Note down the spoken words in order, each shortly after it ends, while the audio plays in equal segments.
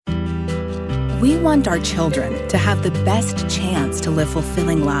We want our children to have the best chance to live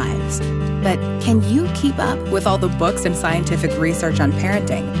fulfilling lives. But can you keep up with all the books and scientific research on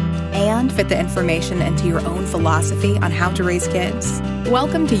parenting and fit the information into your own philosophy on how to raise kids?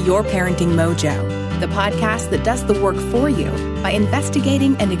 Welcome to Your Parenting Mojo, the podcast that does the work for you by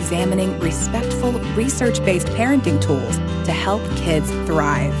investigating and examining respectful, research-based parenting tools to help kids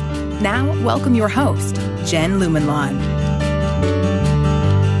thrive. Now, welcome your host, Jen Lumenlawn.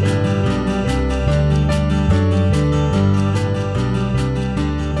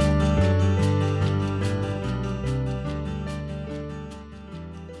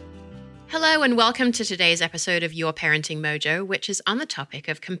 Hello and welcome to today's episode of Your Parenting Mojo, which is on the topic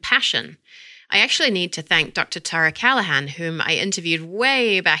of compassion. I actually need to thank Dr. Tara Callahan, whom I interviewed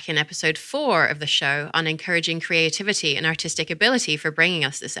way back in episode 4 of the show on encouraging creativity and artistic ability for bringing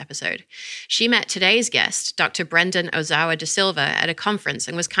us this episode. She met today's guest, Dr. Brendan Ozawa da Silva, at a conference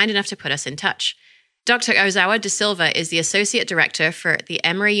and was kind enough to put us in touch. Dr. Ozawa da Silva is the Associate Director for the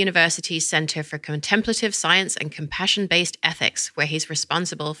Emory University Center for Contemplative Science and Compassion-Based Ethics, where he's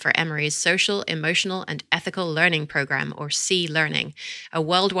responsible for Emory's Social, Emotional, and Ethical Learning Program, or C-Learning, a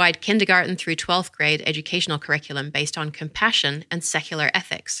worldwide kindergarten through 12th grade educational curriculum based on compassion and secular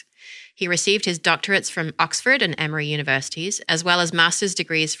ethics. He received his doctorates from Oxford and Emory universities, as well as master's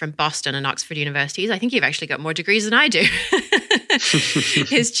degrees from Boston and Oxford universities. I think you've actually got more degrees than I do.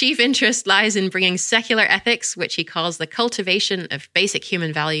 His chief interest lies in bringing secular ethics, which he calls the cultivation of basic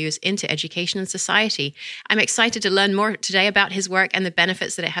human values, into education and society. I'm excited to learn more today about his work and the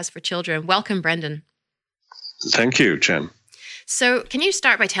benefits that it has for children. Welcome, Brendan. Thank you, Jen. So can you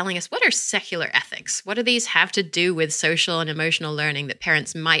start by telling us, what are secular ethics? What do these have to do with social and emotional learning that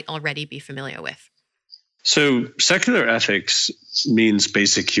parents might already be familiar with? So secular ethics means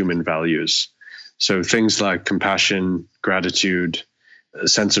basic human values. So things like compassion, gratitude, a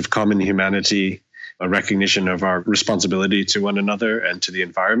sense of common humanity, a recognition of our responsibility to one another and to the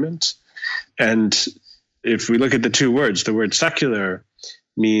environment. And if we look at the two words, the word secular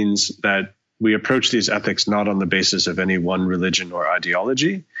means that we approach these ethics not on the basis of any one religion or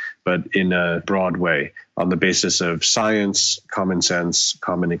ideology, but in a broad way, on the basis of science, common sense,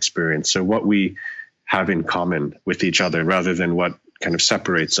 common experience. So what we have in common with each other rather than what kind of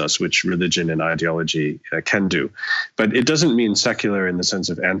separates us, which religion and ideology can do. But it doesn't mean secular in the sense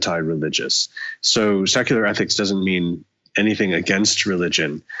of anti-religious. So secular ethics doesn't mean anything against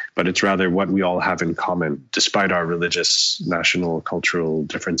religion, but it's rather what we all have in common, despite our religious, national, cultural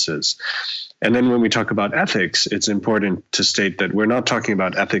differences. And then when we talk about ethics, it's important to state that we're not talking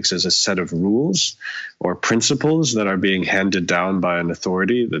about ethics as a set of rules or principles that are being handed down by an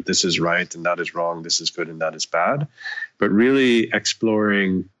authority, that this is right and that is wrong, this is good and that is bad, but really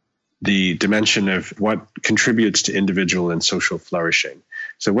exploring the dimension of what contributes to individual and social flourishing.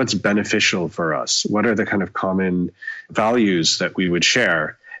 So what's beneficial for us? What are the kind of common values that we would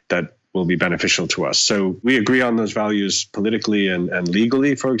share that will be beneficial to us? So we agree on those values politically and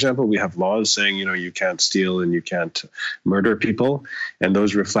legally. For example, we have laws saying, you can't steal and you can't murder people. And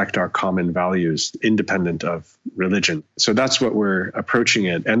those reflect our common values, independent of religion. So that's what we're approaching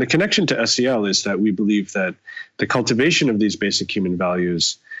it. And the connection to SEL is that we believe that the cultivation of these basic human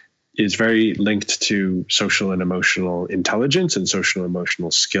values is very linked to social and emotional intelligence and social and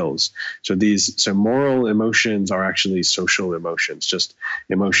emotional skills. So moral emotions are actually social emotions, just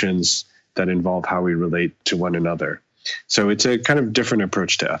emotions that involve how we relate to one another. So it's a kind of different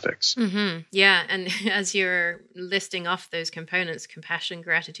approach to ethics. Mm-hmm. Yeah. And as you're listing off those components, compassion,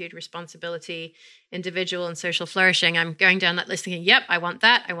 gratitude, responsibility, individual and social flourishing, I'm going down that list thinking, yep, I want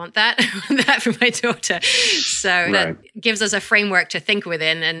that, I want that for my daughter. So that gives us a framework to think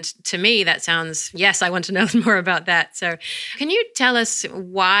within. And to me, that sounds, yes, I want to know more about that. So can you tell us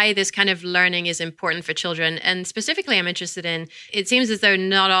why this kind of learning is important for children? And specifically, I'm interested in, it seems as though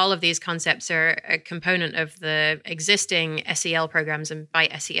not all of these concepts are a component of the existing SEL programs. And by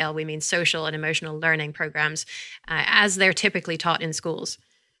SEL, we mean social and emotional learning programs, as they're typically taught in schools.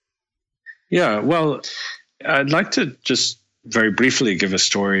 Yeah, well, I'd like to just very briefly give a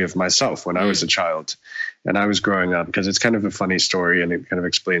story of myself when I was a child and I was growing up, because it's kind of a funny story and it kind of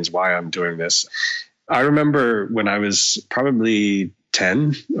explains why I'm doing this. I remember when I was probably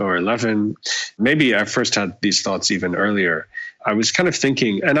 10 or 11, maybe I first had these thoughts even earlier. I was kind of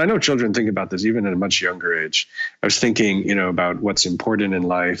thinking, and I know children think about this even at a much younger age. I was thinking, about what's important in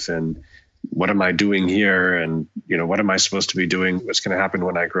life and what am I doing here? And, what am I supposed to be doing? What's going to happen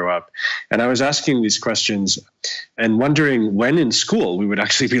when I grow up? And I was asking these questions and wondering when in school we would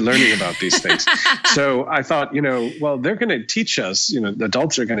actually be learning about these things. So I thought, well, they're going to teach us, the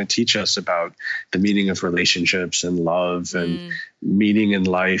adults are going to teach us about the meaning of relationships and love and meaning in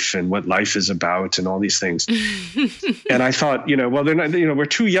life and what life is about and all these things. And I thought, well, they're not, we're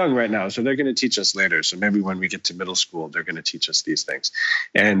too young right now, so they're going to teach us later. So maybe when we get to middle school, they're going to teach us these things.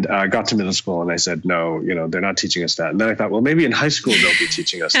 And I got to middle school and I said, no, they're not teaching us that. And then I thought, well, maybe in high school, they'll be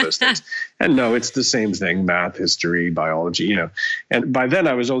teaching us those things. And no, it's the same thing, math, history, biology, And by then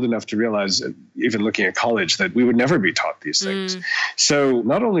I was old enough to realize, even looking at college, that we would never be taught these things. So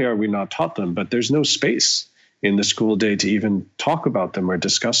not only are we not taught them, but there's no space in the school day to even talk about them or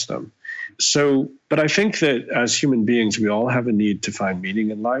discuss them. So, but I think that as human beings, we all have a need to find meaning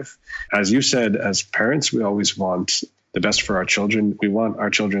in life. As you said, as parents, we always want the best for our children. We want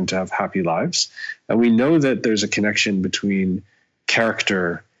our children to have happy lives. And we know that there's a connection between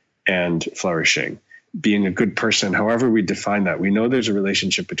character and flourishing, being a good person, however we define that. We know there's a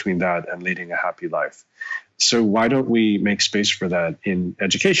relationship between that and leading a happy life. So why don't we make space for that in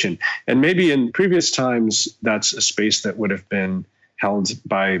education? And maybe in previous times, that's a space that would have been held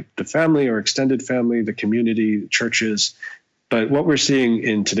by the family or extended family, the community, churches. But what we're seeing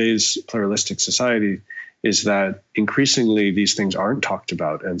in today's pluralistic society is that increasingly these things aren't talked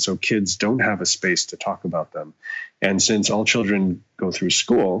about. And so kids don't have a space to talk about them. And since all children go through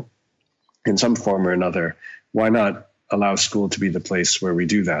school in some form or another, why not allow school to be the place where we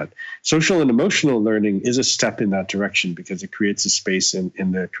do that? Social and emotional learning is a step in that direction because it creates a space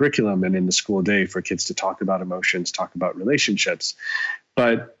in the curriculum and in the school day for kids to talk about emotions, talk about relationships.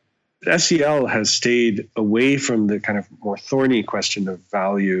 But SEL has stayed away from the kind of more thorny question of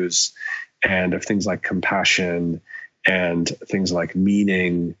values and of things like compassion and things like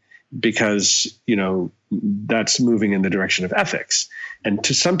meaning, because, that's moving in the direction of ethics. And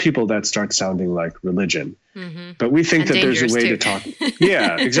to some people, that starts sounding like religion. But we think that there's a way to talk.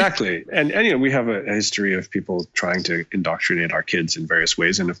 Yeah, exactly. And we have a history of people trying to indoctrinate our kids in various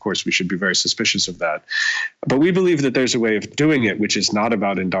ways. And of course, we should be very suspicious of that. But we believe that there's a way of doing it, which is not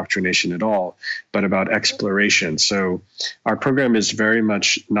about indoctrination at all, but about exploration. So our program is very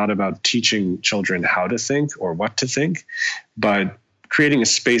much not about teaching children how to think or what to think, but creating a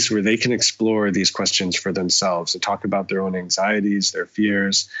space where they can explore these questions for themselves and talk about their own anxieties, their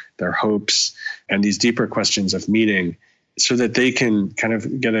fears, their hopes, and these deeper questions of meaning so that they can kind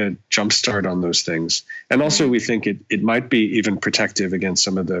of get a jump start on those things. And also we think it might be even protective against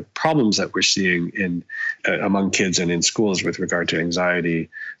some of the problems that we're seeing in among kids and in schools with regard to anxiety,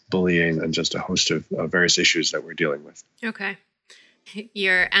 bullying, and just a host of various issues that we're dealing with. Okay.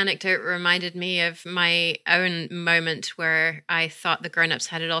 Your anecdote reminded me of my own moment where I thought the grown-ups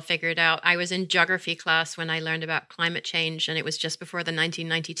had it all figured out. I was in geography class when I learned about climate change, and it was just before the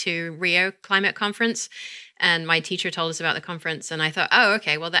 1992 Rio Climate Conference. And my teacher told us about the conference, and I thought, oh,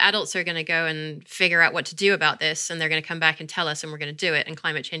 okay, well, the adults are going to go and figure out what to do about this, and they're going to come back and tell us, and we're going to do it, and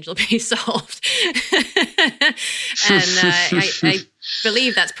climate change will be solved. I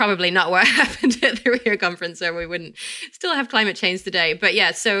believe that's probably not what happened at the Rio conference, so we wouldn't still have climate change today. But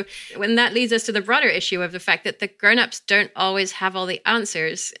yeah, so when that leads us to the broader issue of the fact that the grown-ups don't always have all the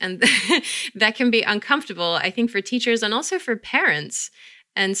answers, and that can be uncomfortable, I think, for teachers and also for parents.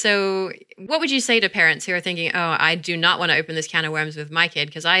 And so what would you say to parents who are thinking, oh, I do not want to open this can of worms with my kid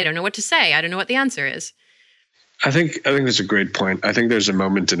because I don't know what to say. I don't know what the answer is. I think that's a great point. I think there's a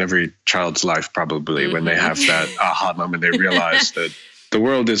moment in every child's life probably when they have that aha moment. They realize that the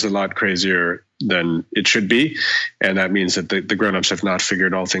world is a lot crazier than it should be. And that means that the grown-ups have not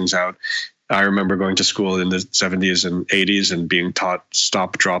figured all things out. I remember going to school in the 70s and 80s and being taught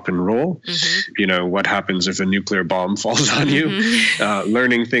stop, drop, and roll. What happens if a nuclear bomb falls on you?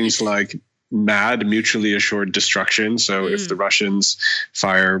 Learning things like MAD, mutually assured destruction. So if the Russians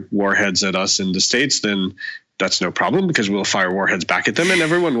fire warheads at us in the States, then that's no problem because we'll fire warheads back at them and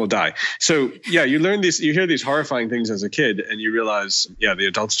everyone will die. So yeah, you hear these horrifying things as a kid and you realize, the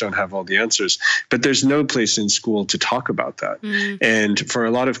adults don't have all the answers, but there's no place in school to talk about that. And for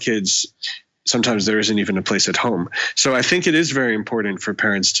a lot of kids, sometimes there isn't even a place at home. So I think it is very important for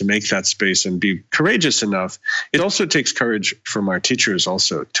parents to make that space and be courageous enough. It also takes courage from our teachers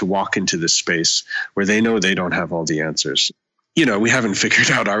also to walk into this space where they know they don't have all the answers. We haven't figured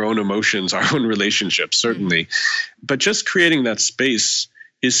out our own emotions, our own relationships, certainly. But just creating that space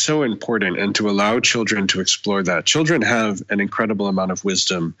is so important, and to allow children to explore that. Children have an incredible amount of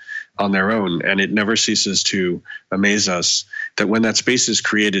wisdom on their own, and it never ceases to amaze us that when that space is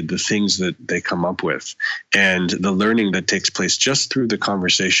created, the things that they come up with and the learning that takes place just through the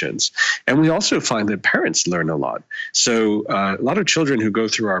conversations. And we also find that parents learn a lot. So a lot of children who go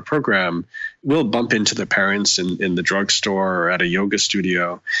through our program we'll bump into the parents in the drugstore or at a yoga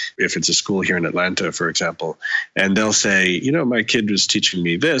studio, if it's a school here in Atlanta, for example, and they'll say, my kid was teaching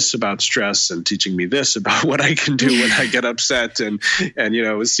me this about stress and teaching me this about what I can do when I get upset and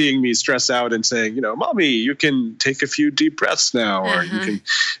was seeing me stress out and saying, Mommy, you can take a few deep breaths now, or you can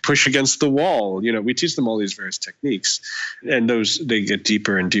push against the wall. We teach them all these various techniques, and they get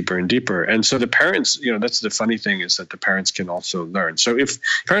deeper and deeper and deeper. And so the parents, that's the funny thing, is that the parents can also learn. So if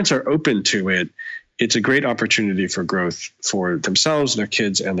parents are open to it, it's a great opportunity for growth for themselves, their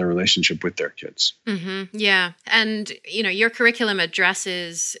kids, and their relationship with their kids. Mm-hmm. Yeah. And, your curriculum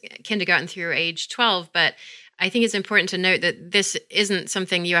addresses kindergarten through age 12, but I think it's important to note that this isn't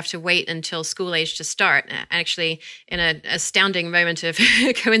something you have to wait until school age to start. Actually, in an astounding moment of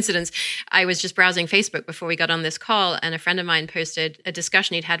coincidence, I was just browsing Facebook before we got on this call, and a friend of mine posted a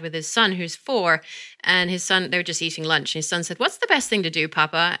discussion he'd had with his son, who's 4, and his son, they were just eating lunch. And his son said, "What's the best thing to do,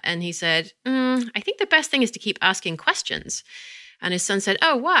 Papa?" And he said, "I think the best thing is to keep asking questions." And his son said,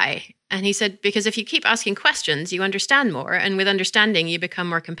 "Oh, why?" And he said, "Because if you keep asking questions, you understand more. And with understanding, you become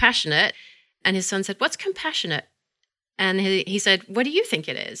more compassionate." And his son said, "What's compassionate?" And he said, "What do you think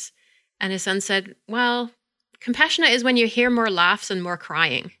it is?" And his son said, "Well, compassionate is when you hear more laughs and more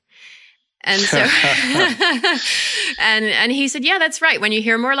crying." And so, and he said, "Yeah, that's right. When you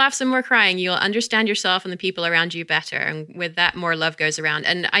hear more laughs and more crying, you'll understand yourself and the people around you better. And with that, more love goes around."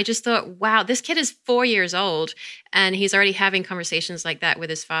 And I just thought, wow, this kid is 4 years old and he's already having conversations like that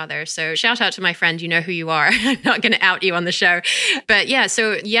with his father. So shout out to my friend. You know who you are. I'm not going to out you on the show. But yeah,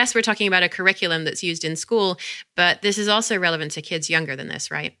 so yes, we're talking about a curriculum that's used in school, but this is also relevant to kids younger than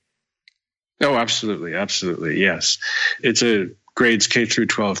this, right? Oh, absolutely. Absolutely. Yes. It's a grades K through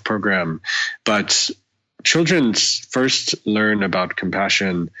 12 program, but children first learn about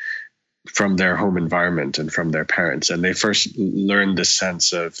compassion from their home environment and from their parents. And they first learn the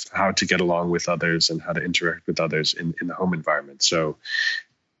sense of how to get along with others and how to interact with others in the home environment. So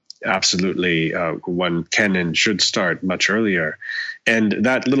absolutely, one can and should start much earlier. And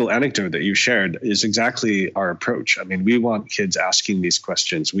that little anecdote that you shared is exactly our approach. I mean, we want kids asking these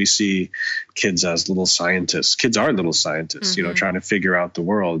questions. We see kids as little scientists. Kids are little scientists, trying to figure out the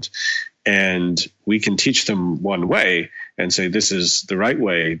world. And we can teach them one way and say, this is the right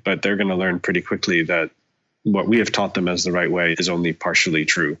way, but they're going to learn pretty quickly that what we have taught them as the right way is only partially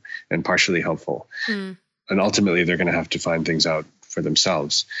true and partially helpful. And ultimately, they're going to have to find things out for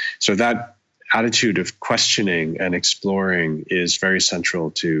themselves. So that attitude of questioning and exploring is very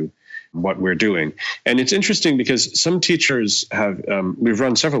central to what we're doing. And it's interesting because some teachers have, we've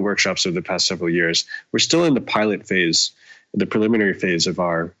run several workshops over the past several years. We're still in the pilot phase, the preliminary phase of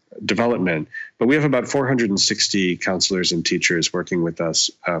our development, but we have about 460 counselors and teachers working with us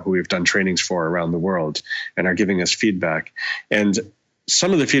who we've done trainings for around the world and are giving us feedback. And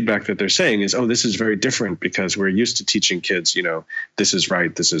some of the feedback that they're saying is, oh, this is very different because we're used to teaching kids, this is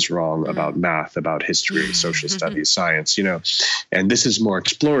right, this is wrong about math, about history, social studies, science, and this is more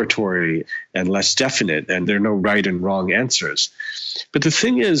exploratory and less definite, and there are no right and wrong answers. But the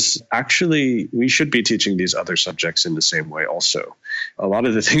thing is, actually, we should be teaching these other subjects in the same way also. A lot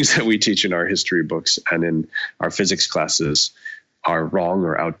of the things that we teach in our history books and in our physics classes are wrong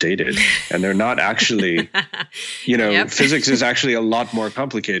or outdated, and they're not actually, physics is actually a lot more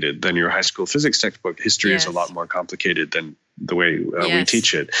complicated than your high school physics textbook. History is a lot more complicated than the way we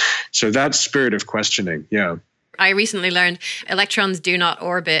teach it. So that spirit of questioning, I recently learned electrons do not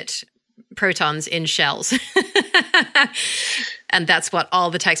orbit protons in shells. And that's what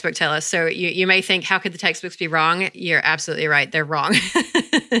all the textbooks tell us. So you may think, how could the textbooks be wrong? You're absolutely right. They're wrong.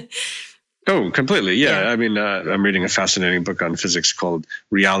 Oh, completely. Yeah. I mean, I'm reading a fascinating book on physics called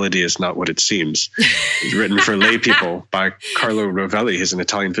Reality is Not What It Seems. It's written for lay people by Carlo Rovelli. He's an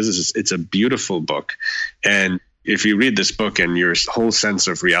Italian physicist. It's a beautiful book. And if you read this book and your whole sense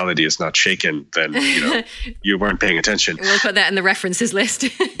of reality is not shaken, then you weren't paying attention. We'll put that in the references list.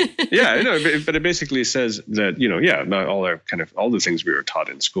 Yeah, but it basically says that not all the things we were taught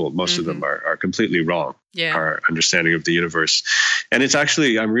in school, most of them are completely wrong. Yeah. Our understanding of the universe, and it's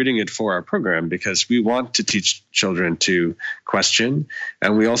actually, I'm reading it for our program because we want to teach children to question,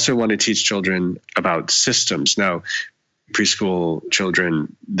 and we also want to teach children about systems. Now, preschool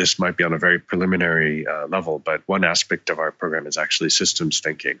children, this might be on a very preliminary level, but one aspect of our program is actually systems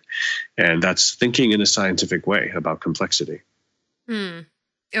thinking. And that's thinking in a scientific way about complexity.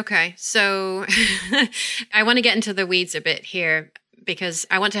 Okay. So I want to get into the weeds a bit here. because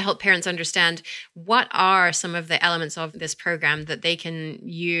I want to help parents understand what are some of the elements of this program that they can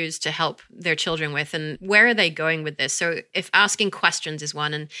use to help their children with, and where are they going with this? So if asking questions is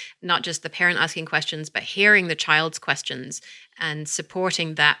one, and not just the parent asking questions, but hearing the child's questions and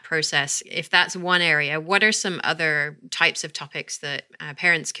supporting that process, if that's one area, what are some other types of topics that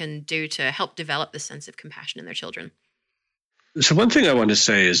parents can do to help develop the sense of compassion in their children? So one thing I want to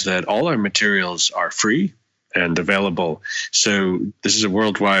say is that all our materials are free and available. So this is a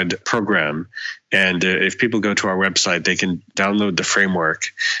worldwide program. And if people go to our website, they can download the framework.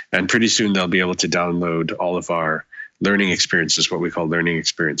 And pretty soon they'll be able to download all of our learning experiences, what we call learning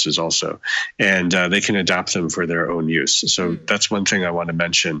experiences also. And they can adapt them for their own use. So that's one thing I want to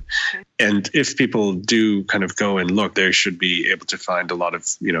mention. Okay. And if people do kind of go and look, they should be able to find a lot of,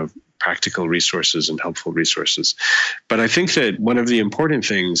 practical resources and helpful resources. But I think that one of the important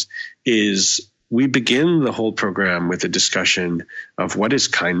things is we begin the whole program with a discussion of what is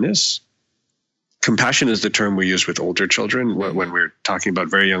kindness. Compassion is the term we use with older children. When we're talking about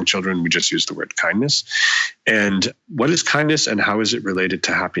very young children, we just use the word kindness. And what is kindness and how is it related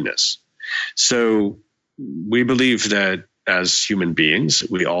to happiness? So we believe that as human beings,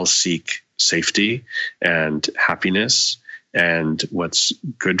 we all seek safety and happiness and what's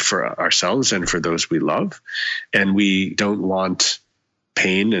good for ourselves and for those we love. And we don't want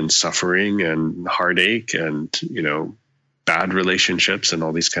pain and suffering and heartache and, bad relationships and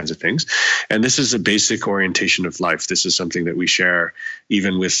all these kinds of things. And this is a basic orientation of life. This is something that we share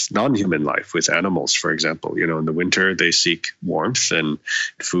even with non-human life, with animals, for example. In the winter, they seek warmth and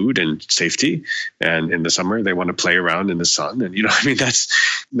food and safety. And in the summer, they want to play around in the sun. And, that's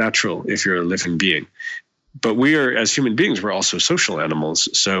natural if you're a living being. But we are, as human beings, we're also social animals.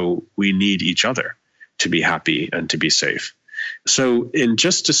 So we need each other to be happy and to be safe. So in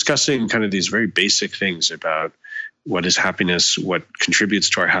just discussing kind of these very basic things about what is happiness, what contributes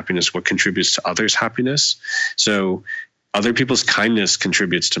to our happiness, what contributes to others' happiness. So other people's kindness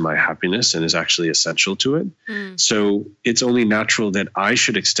contributes to my happiness and is actually essential to it. So it's only natural that I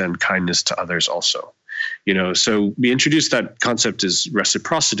should extend kindness to others also. So we introduced that concept as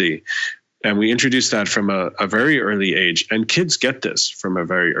reciprocity. And we introduced that from a very early age. And kids get this from a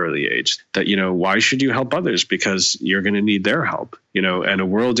very early age, that, why should you help others? Because you're going to need their help, and a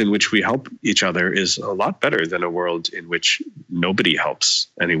world in which we help each other is a lot better than a world in which nobody helps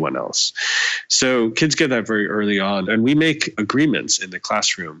anyone else. So kids get that very early on. And we make agreements in the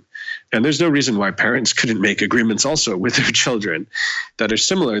classroom. And there's no reason why parents couldn't make agreements also with their children that are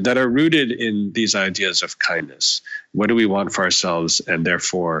similar, that are rooted in these ideas of kindness. What do we want for ourselves? And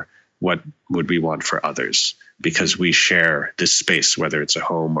therefore, what would we want for others? Because we share this space, whether it's a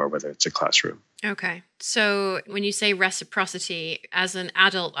home or whether it's a classroom. Okay. So when you say reciprocity, as an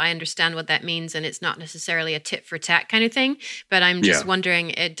adult, I understand what that means, and it's not necessarily a tit for tat kind of thing. But I'm just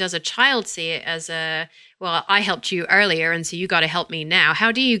wondering, does a child see it as well, I helped you earlier, and so you got to help me now?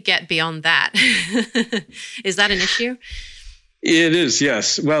 How do you get beyond that? Is that an issue? It is,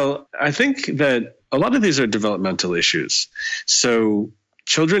 yes. Well, I think that a lot of these are developmental issues. So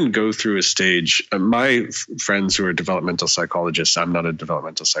children go through a stage. My friends who are developmental psychologists, I'm not a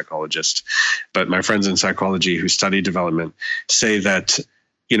developmental psychologist, but my friends in psychology who study development say that,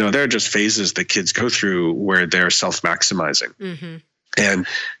 there are just phases that kids go through where they're self-maximizing. Mm-hmm. And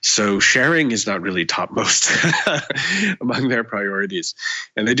so sharing is not really topmost among their priorities.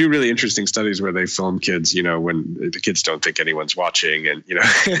 And they do really interesting studies where they film kids, when the kids don't think anyone's watching and,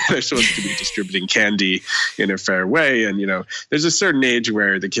 they're supposed to be distributing candy in a fair way. And, there's a certain age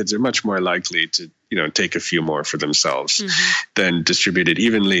where the kids are much more likely to, take a few more for themselves than distribute it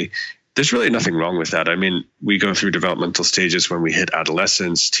evenly. There's really nothing wrong with that. I mean, we go through developmental stages when we hit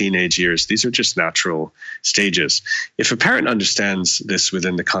adolescence, teenage years. These are just natural stages. If a parent understands this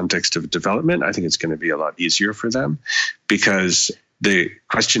within the context of development, I think it's going to be a lot easier for them, because the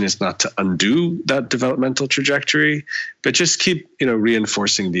question is not to undo that developmental trajectory, but just keep,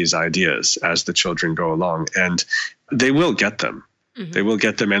 reinforcing these ideas as the children go along, and they will get them. Mm-hmm. They will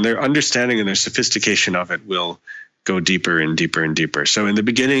get them, and their understanding and their sophistication of it will go deeper and deeper and deeper. So in the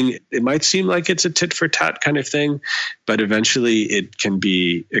beginning, it might seem like it's a tit for tat kind of thing, but eventually it can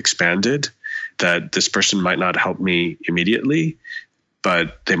be expanded, that this person might not help me immediately,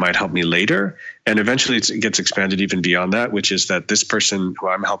 but they might help me later. And eventually it gets expanded even beyond that, which is that this person who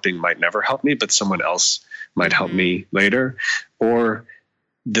I'm helping might never help me, but someone else might help me later. Or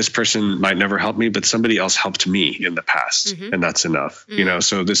this person might never help me, but somebody else helped me in the past. And that's enough.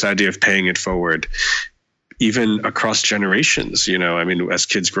 So this idea of paying it forward, even across generations, as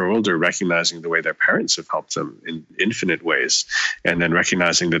kids grow older, recognizing the way their parents have helped them in infinite ways, and then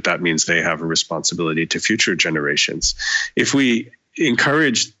recognizing that means they have a responsibility to future generations. If we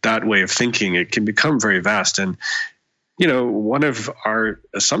encourage that way of thinking, it can become very vast. And, one of our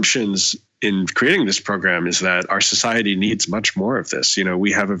assumptions in creating this program is that our society needs much more of this.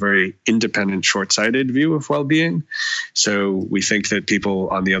 We have a very independent, short-sighted view of well-being. So we think that people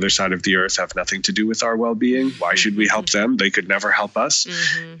on the other side of the earth have nothing to do with our well-being. Why should we help them? They could never help us.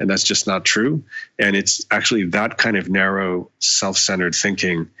 And that's just not true. And it's actually that kind of narrow, self-centered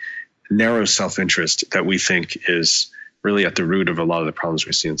thinking, narrow self-interest that we think is really at the root of a lot of the problems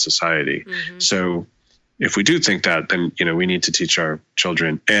we see in society. So if we do think that, then, we need to teach our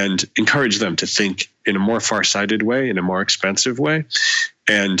children and encourage them to think in a more far-sighted way, in a more expansive way.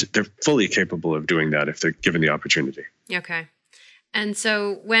 And they're fully capable of doing that if they're given the opportunity. Okay. And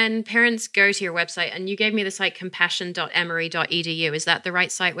so when parents go to your website, and you gave me the site compassion.emory.edu, is that the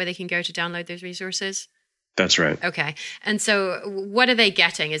right site where they can go to download those resources? That's right. Okay. And so what are they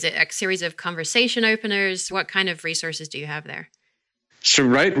getting? Is it a series of conversation openers? What kind of resources do you have there? So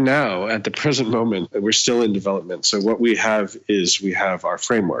right now, at the present moment, we're still in development. So what we have our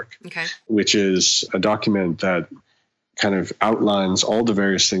framework, which is a document that kind of outlines all the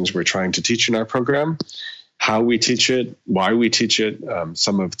various things we're trying to teach in our program, how we teach it, why we teach it,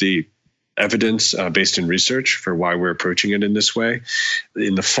 some of the evidence based in research for why we're approaching it in this way.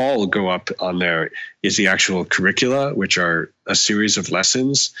 In the fall, go up on there is the actual curricula, which are a series of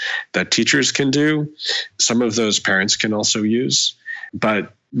lessons that teachers can do. Some of those parents can also use.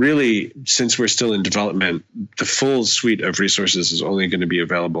 But really, since we're still in development, the full suite of resources is only going to be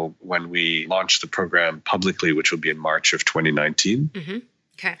available when we launch the program publicly, which will be in March of 2019.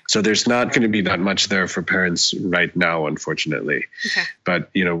 Okay. So there's not going to be that much there for parents right now, unfortunately. Okay. But,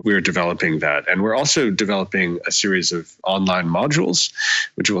 we're developing that. And we're also developing a series of online modules,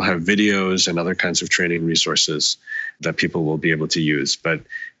 which will have videos and other kinds of training resources that people will be able to use. But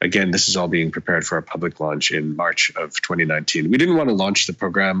again, this is all being prepared for our public launch in March of 2019. We didn't want to launch the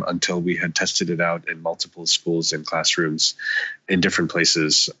program until we had tested it out in multiple schools and classrooms in different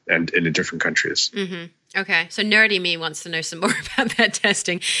places and in different countries. Okay. So nerdy me wants to know some more about that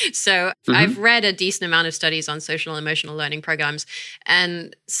testing. So I've read a decent amount of studies on social and emotional learning programs,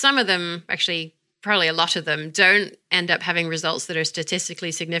 and some of them, actually probably a lot of them, don't end up having results that are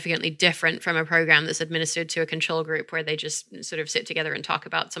statistically significantly different from a program that's administered to a control group where they just sort of sit together and talk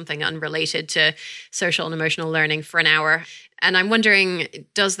about something unrelated to social and emotional learning for an hour. And I'm wondering,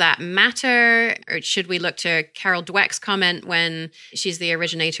 does that matter? Or should we look to Carol Dweck's comment when she's the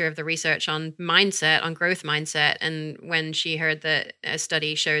originator of the research on mindset, on growth mindset, and when she heard that a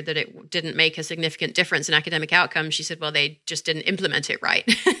study showed that it didn't make a significant difference in academic outcomes, she said, well, they just didn't implement it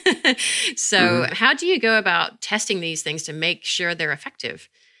right. So how do you go about testing these things to make sure they're effective?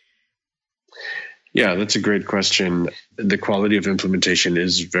 Yeah, that's a great question. The quality of implementation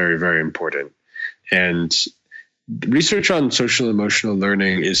is very, very important. And research on social emotional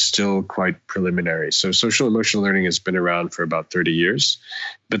learning is still quite preliminary. So social emotional learning has been around for about 30 years,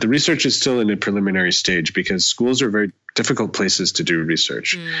 but the research is still in a preliminary stage because schools are very difficult places to do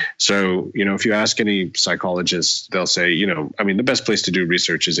research. So, if you ask any psychologist, they'll say, the best place to do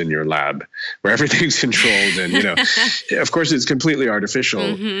research is in your lab where everything's controlled. And, of course, it's completely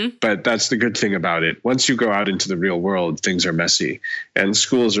artificial, but that's the good thing about it. Once you go out into the real world, things are messy, and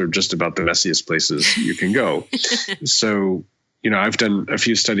schools are just about the messiest places you can go. So, I've done a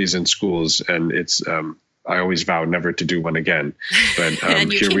few studies in schools, and it's, I always vow never to do one again, but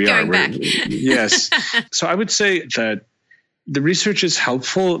here we are. Yes. So I would say that the research is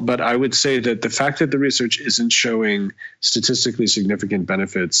helpful, but I would say that the fact that the research isn't showing statistically significant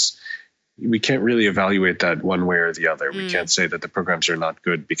benefits, we can't really evaluate that one way or the other. We can't say that the programs are not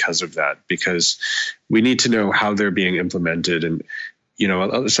good because of that, because we need to know how they're being implemented. And,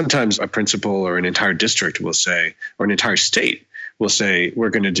 sometimes a principal or an entire district will say, or an entire state will say, we're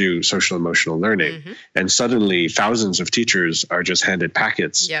going to do social emotional learning. And suddenly thousands of teachers are just handed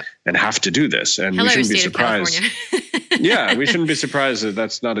packets and have to do this. And we shouldn't be surprised. We shouldn't be surprised that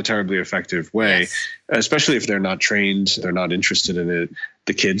that's not a terribly effective way, especially if they're not trained, they're not interested in it.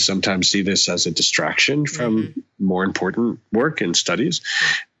 The kids sometimes see this as a distraction from more important work and studies.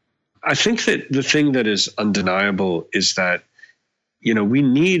 I think that the thing that is undeniable is that we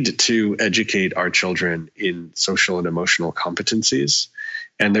need to educate our children in social and emotional competencies,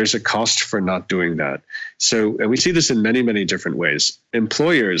 and there's a cost for not doing that. So, and we see this in many, many different ways.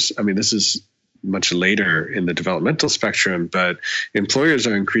 Employers, this is much later in the developmental spectrum, but employers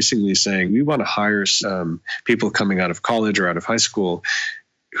are increasingly saying, we want to hire some people coming out of college or out of high school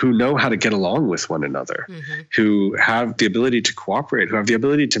who know how to get along with one another, who have the ability to cooperate, who have the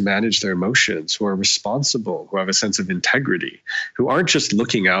ability to manage their emotions, who are responsible, who have a sense of integrity, who aren't just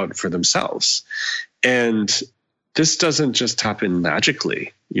looking out for themselves. And this doesn't just happen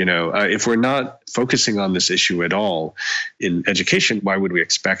magically. If we're not focusing on this issue at all in education, why would we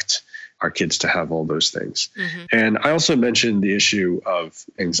expect our kids to have all those things? Mm-hmm. And I also mentioned the issue of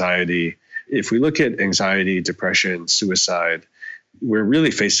anxiety. If we look at anxiety, depression, suicide, we're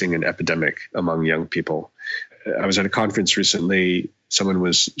really facing an epidemic among young people. I was at a conference recently. Someone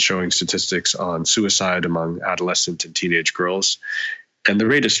was showing statistics on suicide among adolescent and teenage girls, and the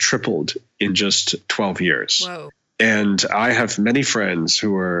rate has tripled in just 12 years. Whoa. And I have many friends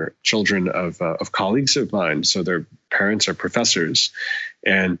who are children of colleagues of mine. So their parents are professors,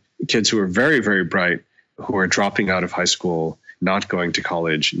 and kids who are very, very bright, who are dropping out of high school, not going to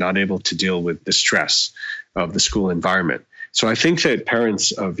college, not able to deal with the stress of the school environment. So I think that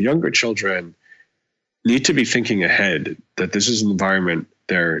parents of younger children need to be thinking ahead that this is an environment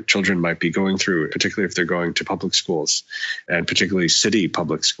their children might be going through, particularly if they're going to public schools and particularly city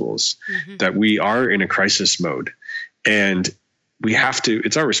public schools, that we are in a crisis mode. And we have to,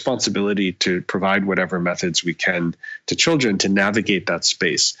 it's our responsibility to provide whatever methods we can to children to navigate that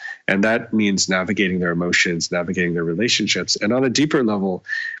space. And that means navigating their emotions, navigating their relationships, and on a deeper level,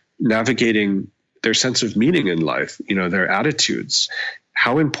 navigating their sense of meaning in life, their attitudes.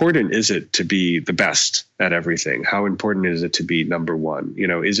 How important is it to be the best at everything? How important is it to be number one?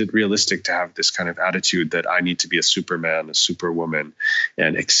 Is it realistic to have this kind of attitude that I need to be a superman, a superwoman,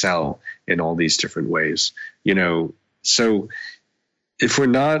 and excel in all these different ways? So if we're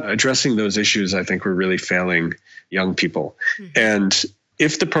not addressing those issues, I think we're really failing young people. Mm-hmm. And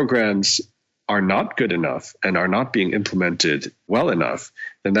if the programs are not good enough and are not being implemented well enough,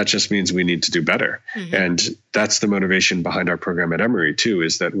 then that just means we need to do better. Mm-hmm. And that's the motivation behind our program at Emory too,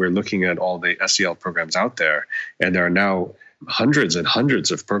 is that we're looking at all the SEL programs out there, and there are now hundreds and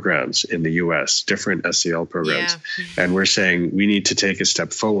hundreds of programs in the US, different SEL programs. Yeah. And we're saying we need to take a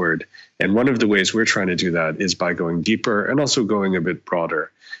step forward. And one of the ways we're trying to do that is by going deeper and also going a bit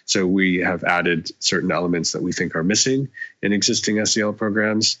broader. So we have added certain elements that we think are missing in existing SEL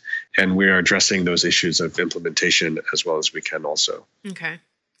programs, and we are addressing those issues of implementation as well as we can also. Okay.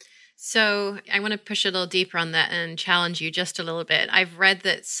 So I want to push a little deeper on that and challenge you just a little bit. I've read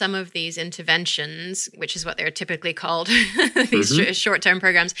that some of these interventions, which is what they're typically called, these short-term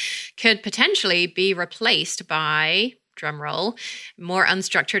programs, could potentially be replaced by, drum roll, more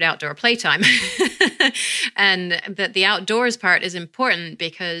unstructured outdoor playtime. And that the outdoors part is important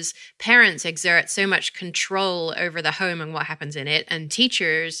because parents exert so much control over the home and what happens in it, and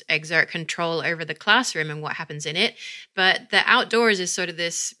teachers exert control over the classroom and what happens in it. But the outdoors is sort of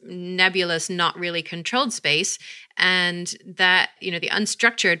this nebulous, not really controlled space. And that, the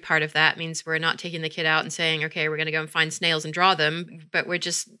unstructured part of that means we're not taking the kid out and saying, okay, we're going to go and find snails and draw them, but we're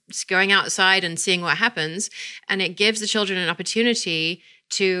just going outside and seeing what happens. And it gives the children an opportunity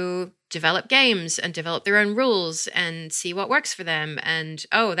to develop games and develop their own rules and see what works for them. And,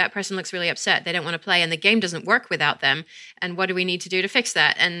 oh, that person looks really upset. They don't want to play, and the game doesn't work without them. And what do we need to do to fix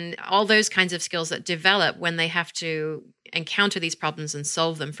that? And all those kinds of skills that develop when they have to encounter these problems and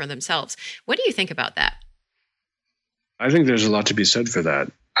solve them for themselves. What do you think about that? I think there's a lot to be said for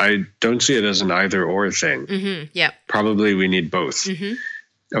that. I don't see it as an either or thing. Mm-hmm. Yeah. Probably we need both. Mm-hmm.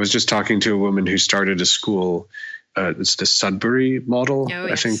 I was just talking to a woman who started a school. It's the Sudbury model,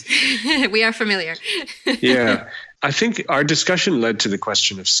 I think. We are familiar. Yeah. I think our discussion led to the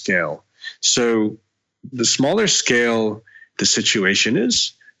question of scale. So the smaller scale the situation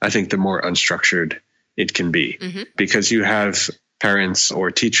is, I think the more unstructured it can be, because you have parents or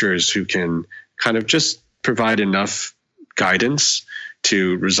teachers who can kind of just provide enough guidance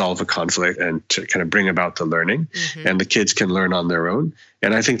to resolve a conflict and to kind of bring about the learning, and the kids can learn on their own.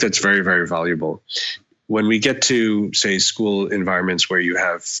 And I think that's very, very valuable. When we get to, say, school environments where you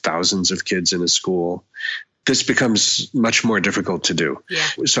have thousands of kids in a school, this becomes much more difficult to do. Yeah.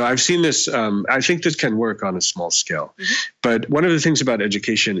 So I've seen this. I think this can work on a small scale. But one of the things about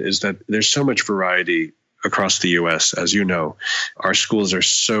education is that there's so much variety across the U.S. As you know, our schools are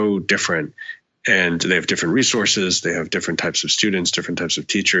so different. And they have different resources, they have different types of students, different types of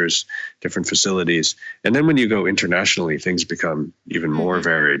teachers, different facilities. And then when you go internationally, things become even more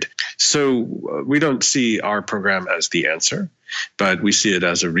varied. So we don't see our program as the answer, but we see it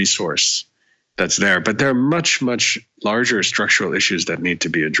as a resource that's there. But there are much, much larger structural issues that need to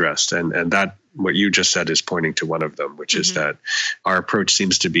be addressed. And that, what you just said, is pointing to one of them, which is that our approach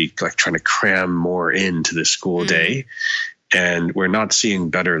seems to be like trying to cram more into the school day. And we're not seeing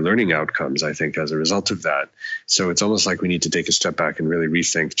better learning outcomes, I think, as a result of that. So it's almost like we need to take a step back and really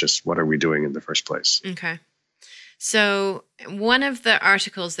rethink just what are we doing in the first place. Okay. So one of the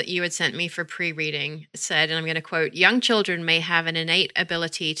articles that you had sent me for pre-reading said, and I'm going to quote, "Young children may have an innate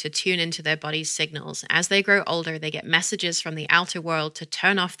ability to tune into their body's signals. As they grow older, they get messages from the outer world to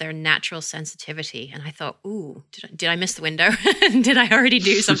turn off their natural sensitivity." And I thought, ooh, did I miss the window? Did I already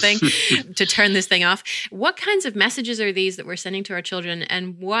do something to turn this thing off? What kinds of messages are these that we're sending to our children,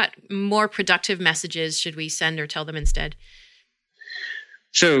 and what more productive messages should we send or tell them instead?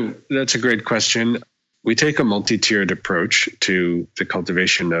 So that's a great question. We take a multi-tiered approach to the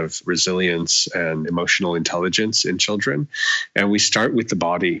cultivation of resilience and emotional intelligence in children. And we start with the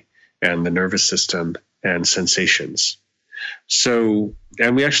body and the nervous system and sensations. So,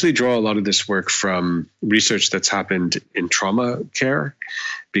 and we actually draw a lot of this work from research that's happened in trauma care,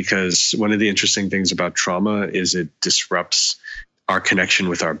 because one of the interesting things about trauma is it disrupts our connection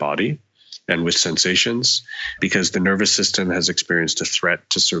with our body and with sensations, because the nervous system has experienced a threat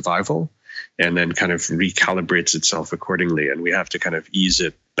to survival and then kind of recalibrates itself accordingly. And we have to kind of ease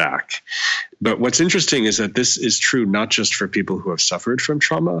it back. But what's interesting is that this is true not just for people who have suffered from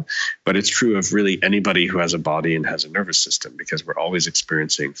trauma, but it's true of really anybody who has a body and has a nervous system, because we're always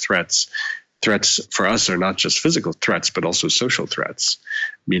experiencing threats. Threats for us are not just physical threats, but also social threats,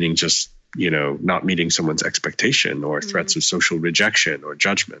 meaning just not meeting someone's expectation, or threats of social rejection or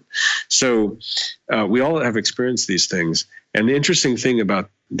judgment. So we all have experienced these things. And the interesting thing about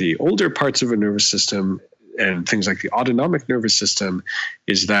the older parts of a nervous system and things like the autonomic nervous system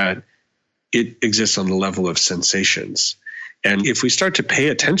is that it exists on the level of sensations. And if we start to pay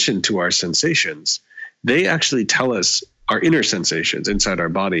attention to our sensations, they actually tell us our inner sensations inside our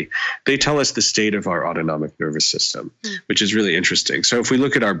body. They tell us the state of our autonomic nervous system, which is really interesting. So if we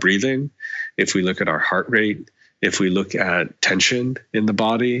look at our breathing, if we look at our heart rate, if we look at tension in the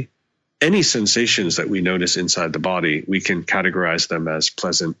body, any sensations that we notice inside the body, we can categorize them as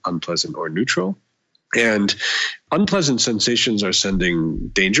pleasant, unpleasant, or neutral. And unpleasant sensations are sending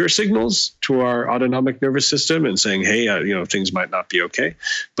danger signals to our autonomic nervous system and saying, hey, things might not be okay.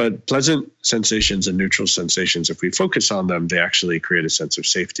 But pleasant sensations and neutral sensations, if we focus on them, they actually create a sense of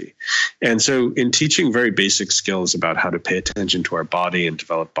safety. And so in teaching very basic skills about how to pay attention to our body and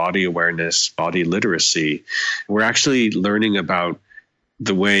develop body awareness, body literacy, we're actually learning about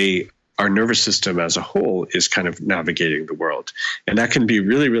the way our nervous system as a whole is kind of navigating the world. And that can be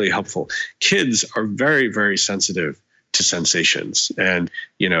really, really helpful. Kids are very, very sensitive to sensations. And,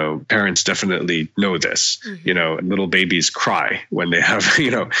 parents definitely know this. Little babies cry when they have,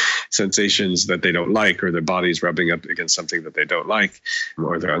 sensations that they don't like, or their body's rubbing up against something that they don't like,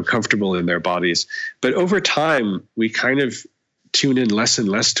 or they're uncomfortable in their bodies. But over time, we kind of tune in less and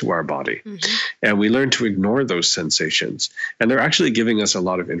less to our body. And we learn to ignore those sensations. And they're actually giving us a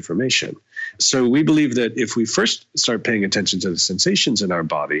lot of information. So we believe that if we first start paying attention to the sensations in our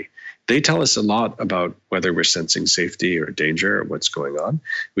body, they tell us a lot about whether we're sensing safety or danger or what's going on.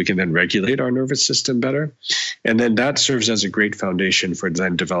 We can then regulate our nervous system better. And then that serves as a great foundation for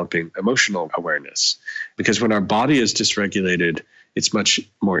then developing emotional awareness. Because when our body is dysregulated, it's much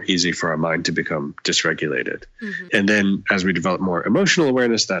more easy for our mind to become dysregulated. And then as we develop more emotional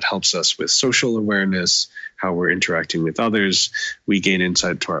awareness, that helps us with social awareness, how we're interacting with others. We gain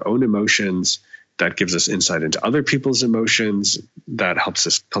insight to our own emotions. That gives us insight into other people's emotions. That helps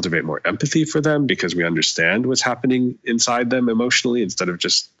us cultivate more empathy for them, because we understand what's happening inside them emotionally instead of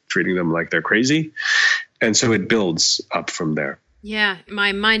just treating them like they're crazy. And so it builds up from there. Yeah,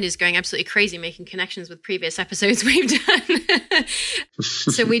 my mind is going absolutely crazy making connections with previous episodes we've done.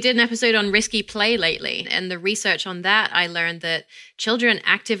 So we did an episode on risky play lately, and the research on that, I learned that children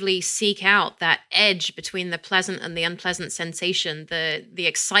actively seek out that edge between the pleasant and the unpleasant sensation, the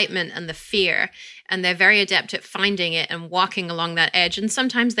excitement and the fear, and they're very adept at finding it and walking along that edge. And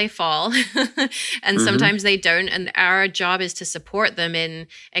sometimes they fall and sometimes they don't. And our job is to support them in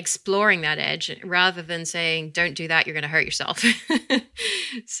exploring that edge rather than saying, don't do that, you're going to hurt yourself.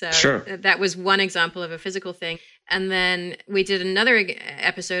 So Sure. That was one example of a physical thing. And then we did another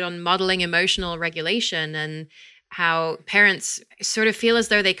episode on modeling emotional regulation and how parents sort of feel as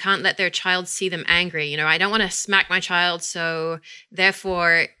though they can't let their child see them angry. I don't want to smack my child, so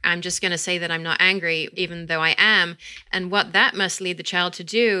therefore I'm just going to say that I'm not angry, even though I am. And what that must lead the child to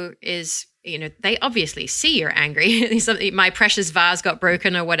do is, they obviously see you're angry. My precious vase got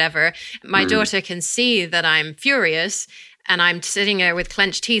broken or whatever. My daughter can see that I'm furious. And I'm sitting there with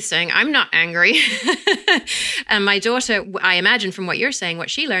clenched teeth saying, I'm not angry. And my daughter, I imagine from what you're saying,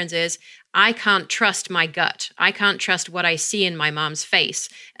 what she learns is, I can't trust my gut. I can't trust what I see in my mom's face.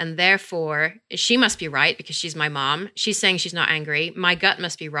 And therefore, she must be right because she's my mom. She's saying she's not angry. My gut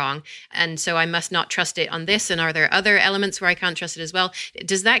must be wrong. And so I must not trust it on this. And are there other elements where I can't trust it as well?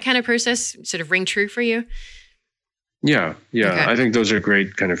 Does that kind of process sort of ring true for you? Yeah. Okay. I think those are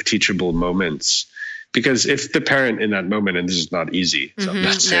great kind of teachable moments. Because if the parent in that moment, and this is not easy, so I'm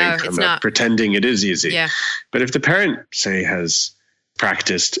not saying, I'm not pretending it is easy. Yeah. But if the parent, say, has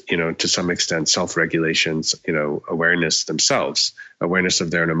practiced, to some extent, self-regulation, awareness themselves, awareness of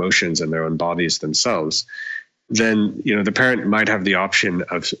their own emotions and their own bodies themselves, then, the parent might have the option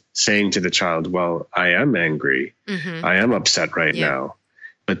of saying to the child, well, I am angry. I am upset right now.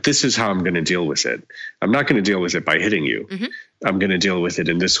 But this is how I'm going to deal with it. I'm not going to deal with it by hitting you. I'm going to deal with it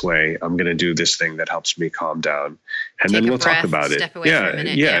in this way. I'm going to do this thing that helps me calm down. And then we'll talk about it. Step away for a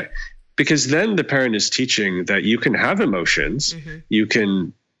minute. Yeah. Because then the parent is teaching that you can have emotions. You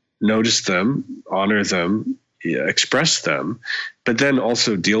can notice them, honor them, express them, but then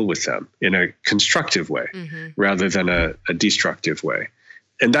also deal with them in a constructive way rather than a destructive way.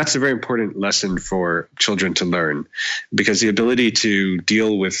 And that's a very important lesson for children to learn, because the ability to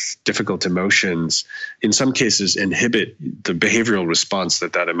deal with difficult emotions in some cases inhibit the behavioral response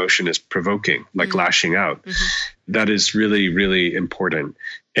that emotion is provoking, like lashing out. That is really, really important.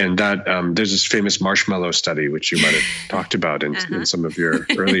 And that there's this famous marshmallow study, which you might have talked about in some of your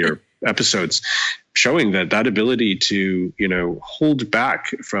earlier episodes, showing that ability to, hold back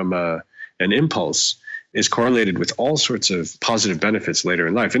from an impulse is correlated with all sorts of positive benefits later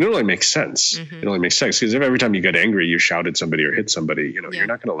in life. And it only makes sense. It only makes sense because if every time you get angry, you shout at somebody or hit somebody, you're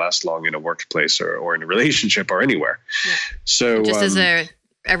not going to last long in a workplace or in a relationship or anywhere. So just as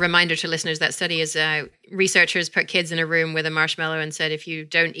a reminder to listeners, that study is researchers put kids in a room with a marshmallow and said, if you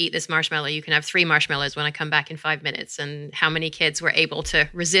don't eat this marshmallow, you can have 3 marshmallows when I come back in 5 minutes. And how many kids were able to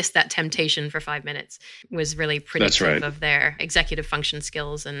resist that temptation for 5 minutes was really predictive of their executive function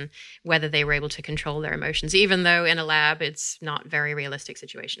skills and whether they were able to control their emotions, even though in a lab, it's not a very realistic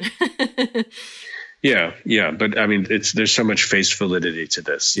situation. Yeah. But I mean, there's so much face validity to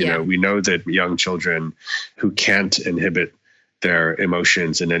this. You know, we know that young children who can't inhibit their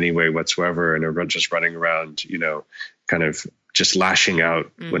emotions in any way whatsoever and are just running around, kind of just lashing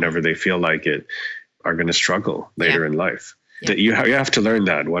out whenever they feel like it, are going to struggle later in life. That you have to learn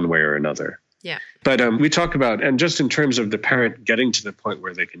that one way or another. Yeah. But we talk about, and just in terms of the parent getting to the point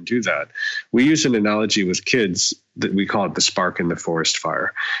where they can do that, we use an analogy with kids that we call it the spark in the forest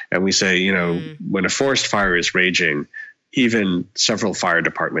fire. And we say, when a forest fire is raging, even several fire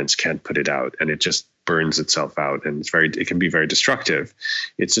departments can't put it out, and it just burns itself out, and it can be very destructive.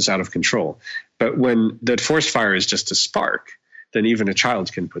 It's just out of control. But when that forest fire is just a spark, then even a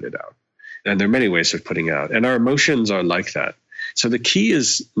child can put it out. And there are many ways of putting out. And our emotions are like that. So the key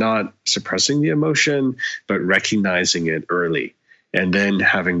is not suppressing the emotion, but recognizing it early and then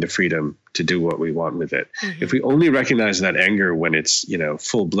having the freedom to do what we want with it. If we only recognize that anger when it's,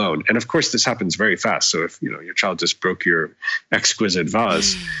 full blown, and of course this happens very fast. So if, your child just broke your exquisite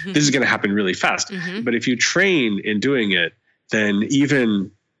vase, this is going to happen really fast. But if you train in doing it, then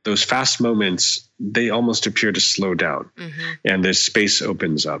even those fast moments, they almost appear to slow down and the space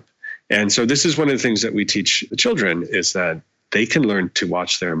opens up. And so this is one of the things that we teach the children, is that they can learn to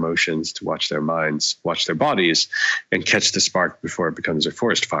watch their emotions, to watch their minds, watch their bodies, and catch the spark before it becomes a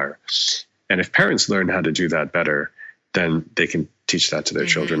forest fire. And if parents learn how to do that better, then they can teach that to their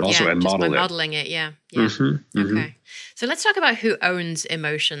children also and model it. Modeling it, Okay. So let's talk about who owns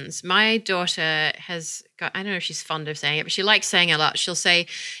emotions. My daughter has got, I don't know if she's fond of saying it, but she likes saying it a lot. She'll say,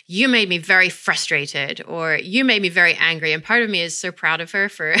 you made me very frustrated, or you made me very angry. And part of me is so proud of her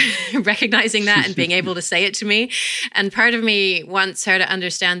for recognizing that and being able to say it to me. And part of me wants her to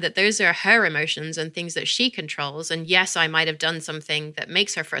understand that those are her emotions and things that she controls. And yes, I might have done something that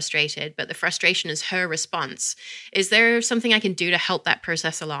makes her frustrated, but the frustration is her response. Is there something I can do to help that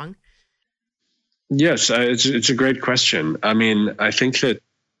process along? Yes, it's a great question. I mean, I think that,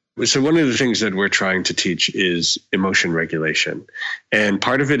 so one of the things that we're trying to teach is emotion regulation. And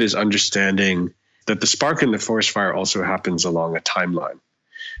part of it is understanding that the spark in the forest fire also happens along a timeline.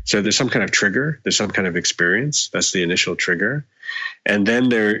 So there's some kind of trigger, there's some kind of experience, that's the initial trigger. And then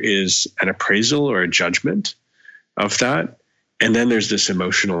there is an appraisal or a judgment of that. And then there's this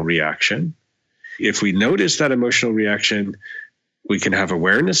emotional reaction. If we notice that emotional reaction, we can have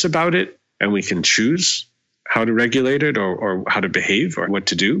awareness about it, and we can choose how to regulate it or how to behave or what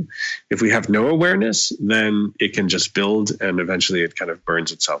to do. If we have no awareness, then it can just build and eventually it kind of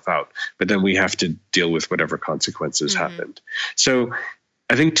burns itself out. But then we have to deal with whatever consequences happened. So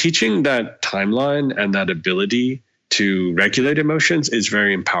I think teaching that timeline and that ability to regulate emotions is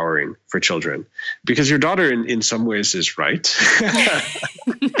very empowering for children, because your daughter in some ways is right.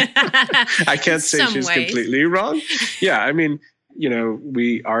 I can't say she's completely wrong. Yeah, I mean,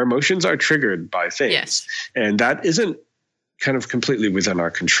 our emotions are triggered by things. Yes. And that isn't kind of completely within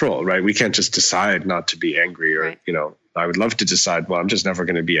our control, right? We can't just decide not to be angry or, I would love to decide, well, I'm just never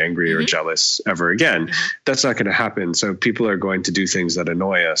going to be angry or jealous ever again. That's not going to happen. So people are going to do things that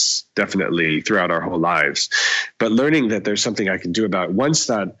annoy us definitely throughout our whole lives. But learning that there's something I can do about it, once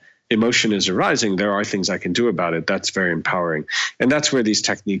that emotion is arising, there are things I can do about it. That's very empowering. And that's where these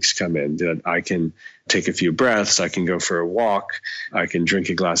techniques come in, that I can take a few breaths, I can go for a walk, I can drink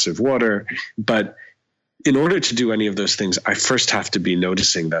a glass of water. But in order to do any of those things, I first have to be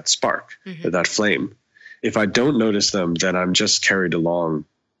noticing that spark, that flame. If I don't notice them, then I'm just carried along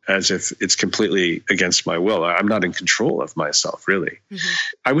as if it's completely against my will. I'm not in control of myself, really.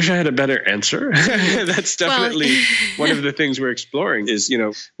 I wish I had a better answer. That's definitely one of the things we're exploring is,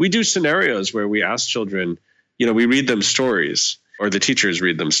 we do scenarios where we ask children, we read them stories, or the teachers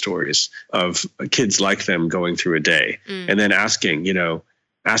read them stories of kids like them going through a day, and then asking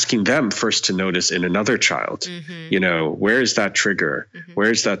them first to notice in another child, where is that trigger? Where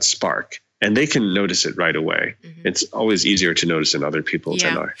is that spark? And they can notice it right away. It's always easier to notice in other people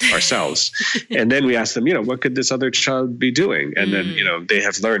than ourselves. And then we ask them, what could this other child be doing? And then, they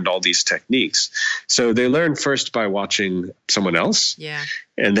have learned all these techniques. So they learn first by watching someone else.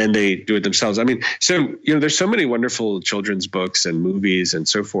 And then they do it themselves. I mean, so, there's so many wonderful children's books and movies and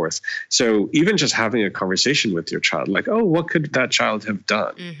so forth. So even just having a conversation with your child, like, oh, what could that child have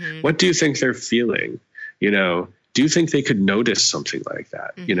done? What do you think they're feeling? Do you think they could notice something like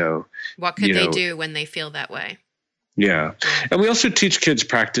that? What could they do when they feel that way? Yeah. And we also teach kids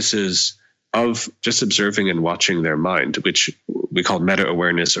practices of just observing and watching their mind, which we call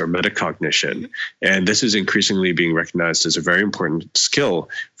meta-awareness or metacognition. And this is increasingly being recognized as a very important skill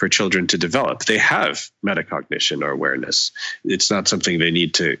for children to develop. They have metacognition or awareness. It's not something they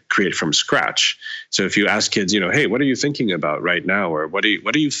need to create from scratch. So if you ask kids, hey, what are you thinking about right now? Or what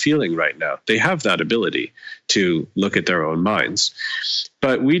are you feeling right now? They have that ability to look at their own minds.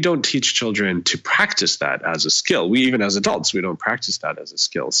 But we don't teach children to practice that as a skill. We, even as adults, we don't practice that as a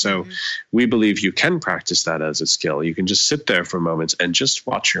skill. So we believe you can practice that as a skill. You can just sit there for moments and just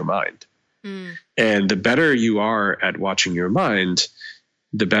watch your mind. And the better you are at watching your mind,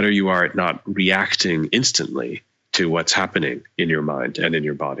 the better you are at not reacting instantly to what's happening in your mind and in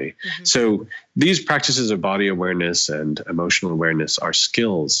your body. So these practices of body awareness and emotional awareness are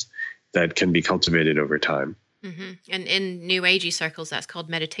skills that can be cultivated over time. And in New Agey circles, that's called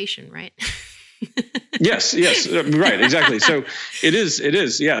meditation, right? Yes, right, exactly. So it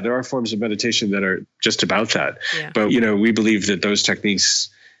is. Yeah, there are forms of meditation that are just about that. But, we believe that those techniques,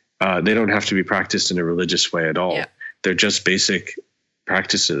 they don't have to be practiced in a religious way at all. They're just basic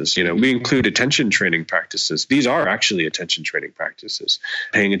practices. We include attention training practices. These are actually attention training practices,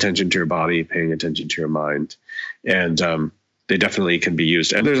 paying attention to your body, paying attention to your mind. And, they definitely can be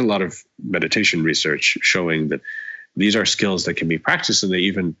used. And there's a lot of meditation research showing that these are skills that can be practiced, and they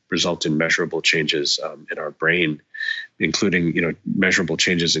even result in measurable changes in our brain, including, measurable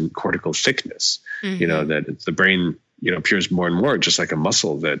changes in cortical thickness, that the brain, appears more and more just like a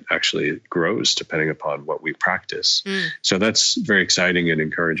muscle that actually grows depending upon what we practice. So that's very exciting and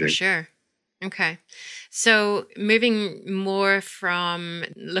encouraging. For sure. Okay. So moving more from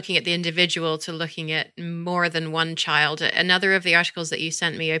looking at the individual to looking at more than one child, another of the articles that you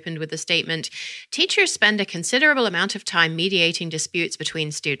sent me opened with the statement, teachers spend a considerable amount of time mediating disputes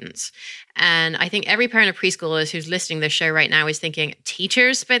between students. And I think every parent of preschoolers who's listening to this show right now is thinking,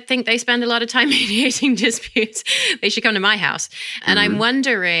 teachers think they spend a lot of time mediating disputes. They should come to my house. And I'm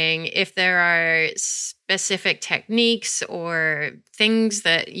wondering if there are specific techniques or things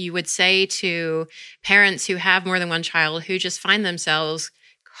that you would say to parents who have more than one child who just find themselves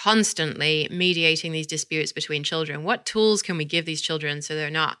constantly mediating these disputes between children. What tools can we give these children so they're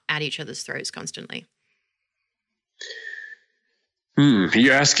not at each other's throats constantly?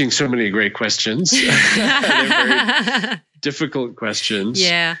 You're asking so many great questions. They're very difficult questions.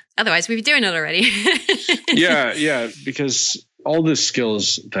 Yeah. Otherwise, we'd be doing it already. Yeah. Because all the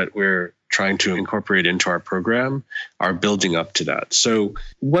skills that we're trying to incorporate into our program are building up to that. So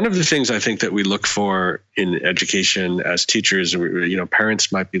one of the things I think that we look for in education as teachers,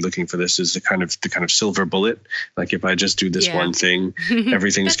 parents might be looking for this, is the kind of silver bullet. Like, if I just do this one thing,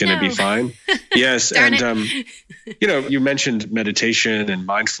 everything's going to be fine. Yes. And, you mentioned meditation and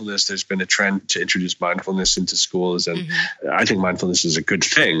mindfulness. There's been a trend to introduce mindfulness into schools. And I think mindfulness is a good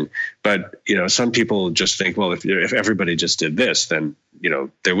thing. But, some people just think, well, if everybody just did this, then,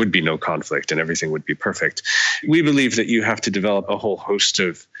 there would be no conflict and everything would be perfect. We believe that you have to develop a whole host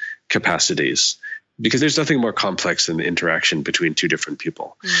of capacities, because there's nothing more complex than the interaction between two different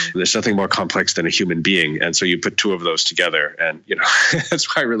people. There's nothing more complex than a human being. And so you put two of those together, and,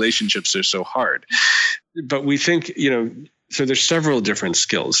 that's why relationships are so hard. But we think, So there's several different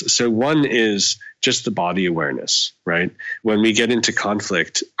skills. So one is just the body awareness, right? When we get into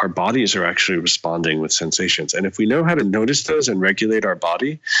conflict, our bodies are actually responding with sensations. And if we know how to notice those and regulate our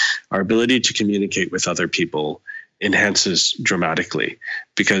body, our ability to communicate with other people enhances dramatically,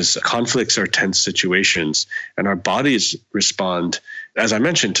 because conflicts are tense situations and our bodies respond, as I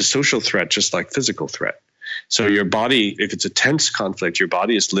mentioned, to social threat just like physical threat. So your body, if it's a tense conflict, your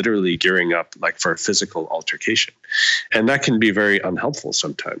body is literally gearing up like for a physical altercation. And that can be very unhelpful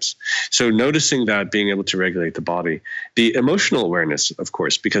sometimes. So noticing that, being able to regulate the body, the emotional awareness, of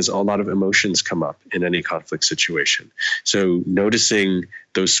course, because a lot of emotions come up in any conflict situation. So noticing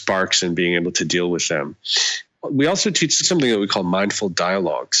those sparks and being able to deal with them. We also teach something that we call mindful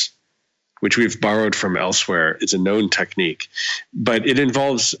dialogues, which we've borrowed from elsewhere. It's a known technique, but it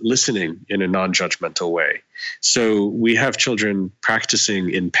involves listening in a non-judgmental way. So we have children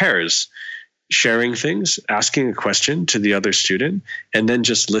practicing in pairs, sharing things, asking a question to the other student, and then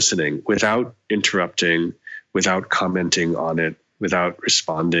just listening without interrupting, without commenting on it, without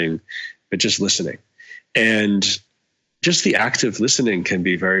responding, but just listening. And just the act of listening can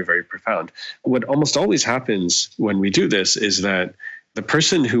be very, very profound. What almost always happens when we do this is that the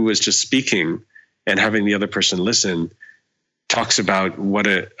person who was just speaking and having the other person listen talks about what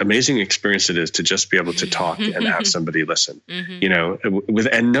an amazing experience it is to just be able to talk and have somebody listen, you know,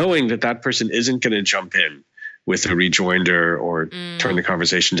 and knowing that that person isn't going to jump in with a rejoinder or turn the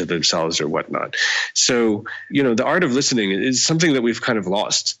conversation to themselves or whatnot. So, you know, the art of listening is something that we've kind of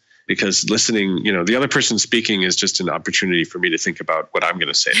lost, because listening, you know, the other person speaking is just an opportunity for me to think about what I'm going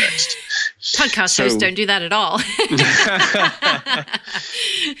to say next. Podcast hosts don't do that at all.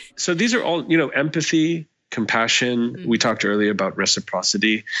 So these are all, you know, empathy, compassion. We talked earlier about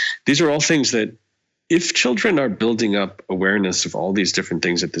reciprocity. These are all things that if children are building up awareness of all these different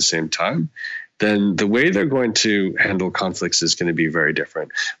things at the same time, then the way they're going to handle conflicts is going to be very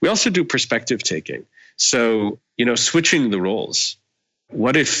different. We also do perspective taking. So, you know, switching the roles.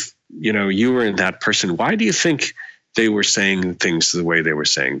 What if, you know, you were that person? Why do you think they were saying things the way they were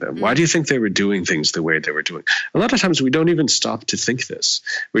saying them? Why do you think they were doing things the way they were doing? A lot of times we don't even stop to think this.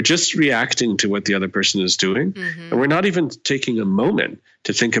 We're just reacting to what the other person is doing. And we're not even taking a moment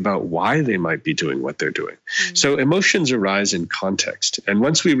to think about why they might be doing what they're doing. So emotions arise in context. And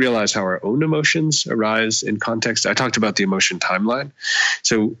once we realize how our own emotions arise in context, I talked about the emotion timeline.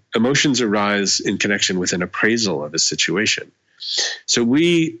 So emotions arise in connection with an appraisal of a situation. So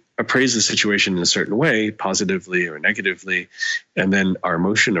we appraise the situation in a certain way, positively or negatively, and then our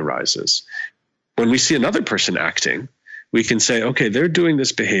emotion arises. When we see another person acting, we can say, okay, they're doing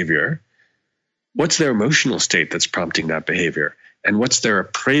this behavior. What's their emotional state that's prompting that behavior? And what's their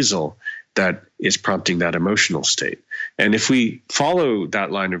appraisal that is prompting that emotional state? And if we follow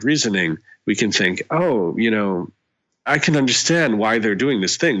that line of reasoning, we can think, oh, you know, I can understand why they're doing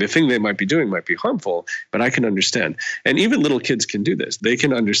this thing. The thing they might be doing might be harmful, but I can understand. And even little kids can do this. They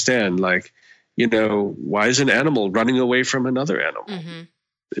can understand, like, you know, why is an animal running away from another animal?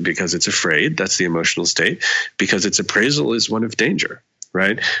 Because it's afraid. That's the emotional state. Because its appraisal is one of danger,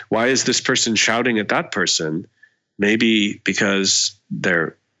 right? Why is this person shouting at that person? Maybe because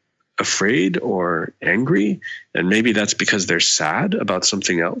they're afraid or angry, and maybe that's because they're sad about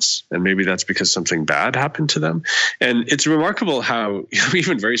something else, and maybe that's because something bad happened to them. And it's remarkable how, you know,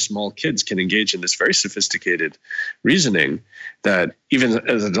 even very small kids can engage in this very sophisticated reasoning that even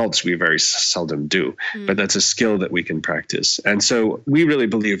as adults we very seldom do, but that's a skill that we can practice. And so we really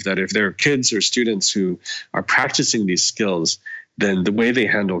believe that if there are kids or students who are practicing these skills, then the way they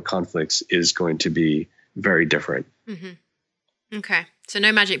handle conflicts is going to be very different. Okay. So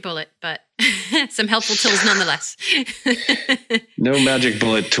no magic bullet, but some helpful tools nonetheless. No magic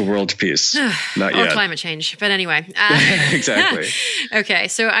bullet to world peace. Not yet. Or climate change. But anyway. Exactly. Okay.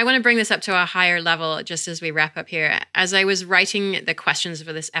 So I want to bring this up to a higher level just as we wrap up here. As I was writing the questions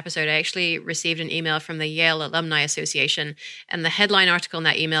for this episode, I actually received an email from the Yale Alumni Association. And the headline article in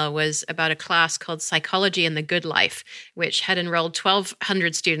that email was about a class called Psychology and the Good Life, which had enrolled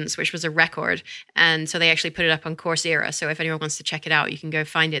 1,200 students, which was a record. And so they actually put it up on Coursera. So if anyone wants to check it out, you can go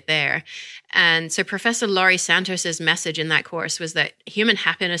find it there. And so Professor Laurie Santos's message in that course was that human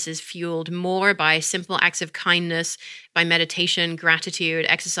happiness is fueled more by simple acts of kindness, by meditation, gratitude,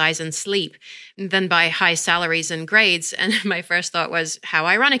 exercise, and sleep than by high salaries and grades. And my first thought was how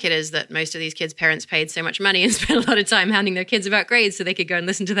ironic it is that most of these kids' parents paid so much money and spent a lot of time hounding their kids about grades so they could go and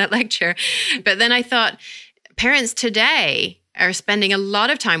listen to that lecture. But then I thought, parents today are spending a lot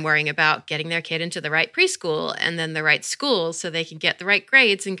of time worrying about getting their kid into the right preschool and then the right school so they can get the right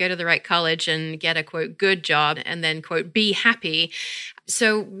grades and go to the right college and get a, quote, good job and then, quote, be happy.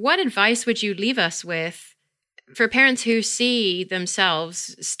 So what advice would you leave us with For parents who see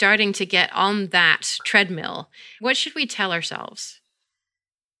themselves starting to get on that treadmill, what should we tell ourselves?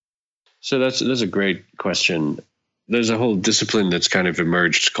 So that's a great question. There's a whole discipline that's kind of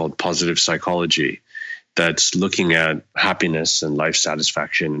emerged called positive psychology that's looking at happiness and life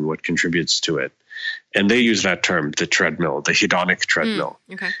satisfaction and what contributes to it. And they use that term, the treadmill, the hedonic treadmill,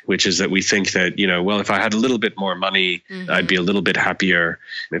 which is that we think that, well, if I had a little bit more money, I'd be a little bit happier.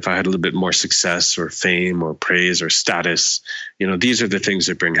 If I had a little bit more success or fame or praise or status, these are the things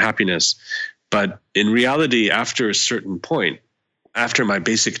that bring happiness. But in reality, after a certain point, after my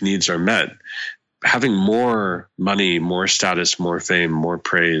basic needs are met, having more money, more status, more fame, more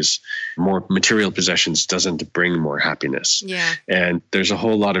praise, more material possessions doesn't bring more happiness. Yeah. And there's a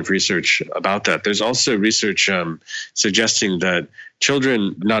whole lot of research about that. There's also research suggesting that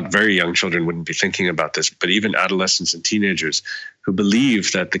children, not very young children wouldn't be thinking about this, but even adolescents and teenagers who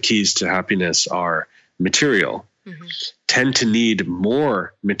believe that the keys to happiness are material, tend to need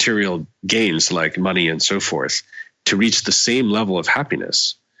more material gains like money and so forth to reach the same level of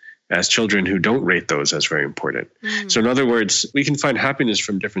happiness as children who don't rate those as very important. So in other words, we can find happiness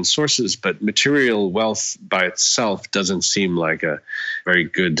from different sources, but material wealth by itself doesn't seem like a very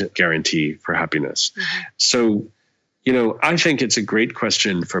good guarantee for happiness. So, I think it's a great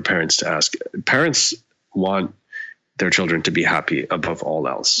question for parents to ask. Parents want their children to be happy above all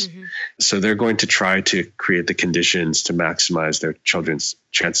else. So they're going to try to create the conditions to maximize their children's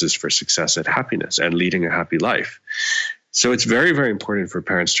chances for success and happiness and leading a happy life. So it's very, very important for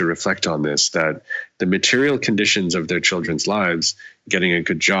parents to reflect on this, that the material conditions of their children's lives, getting a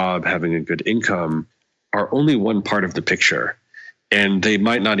good job, having a good income, are only one part of the picture. And they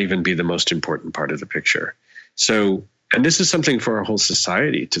might not even be the most important part of the picture. So, and this is something for our whole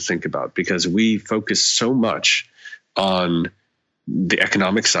society to think about, because we focus so much on the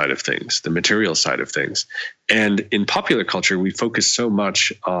economic side of things, the material side of things. And in popular culture, we focus so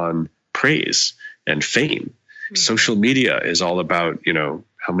much on praise and fame. Social media is all about,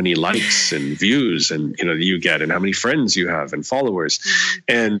 how many likes and views and, you get and how many friends you have and followers.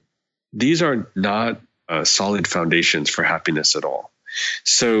 And these are not solid foundations for happiness at all.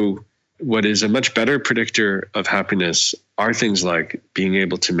 So what is a much better predictor of happiness are things like being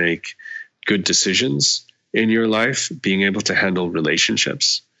able to make good decisions in your life, being able to handle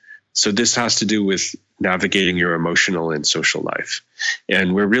relationships. So this has to do with navigating your emotional and social life.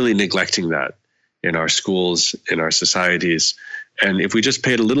 And we're really neglecting that in our schools, in our societies. And if we just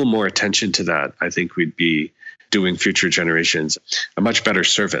paid a little more attention to that, I think we'd be doing future generations a much better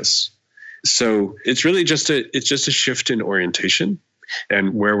service. So it's really just a shift in orientation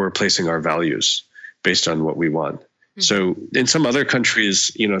and where we're placing our values based on what we want. So in some other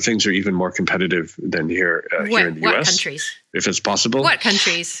countries, things are even more competitive than here in the US. What countries? If it's possible. What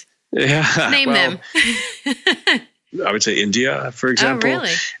countries? Yeah. Name them. I would say India, for example. Oh,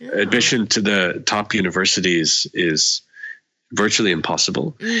 really? Oh. Admission to the top universities is virtually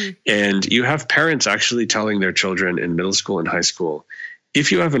impossible. And you have parents actually telling their children in middle school and high school,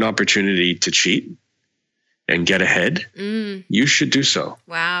 if you have an opportunity to cheat and get ahead, you should do so.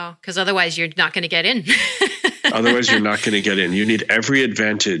 Wow. Because otherwise you're not going to get in. Otherwise, you're not going to get in. You need every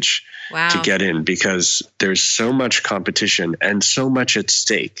advantage to get in because there's so much competition and so much at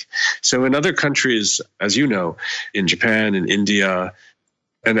stake. So in other countries, as you know, in Japan and India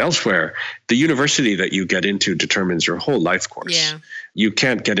and elsewhere, the university that you get into determines your whole life course. Yeah. You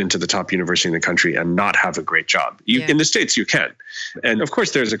can't get into the top university in the country and not have a great job. In the States, you can. And of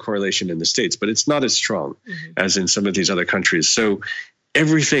course, there's a correlation in the States, but it's not as strong as in some of these other countries. So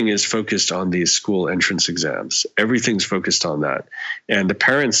everything is focused on these school entrance exams. Everything's focused on that. And the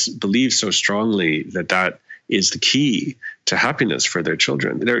parents believe so strongly that that is the key to happiness for their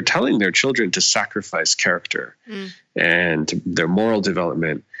children. They're telling their children to sacrifice character and their moral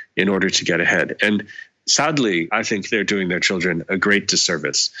development in order to get ahead. And sadly, I think they're doing their children a great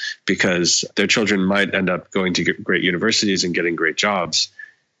disservice because their children might end up going to great universities and getting great jobs,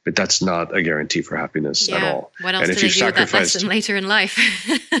 but that's not a guarantee for happiness at all. What else do they do with that lesson later in life?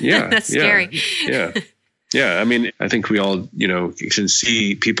 That's scary. Yeah. I mean, I think we all, can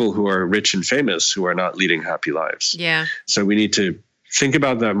see people who are rich and famous who are not leading happy lives. Yeah. So we need to think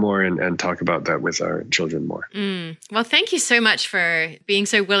about that more and talk about that with our children more. Well, thank you so much for being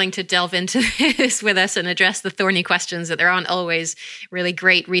so willing to delve into this with us and address the thorny questions that there aren't always really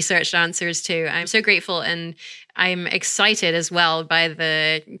great researched answers to. I'm so grateful, and I'm excited as well by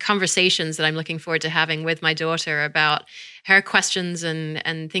the conversations that I'm looking forward to having with my daughter about her questions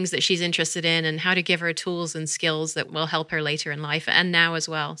and things that she's interested in and how to give her tools and skills that will help her later in life and now as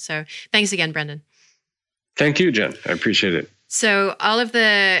well. So thanks again, Brendan. Thank you, Jen. I appreciate it. So all of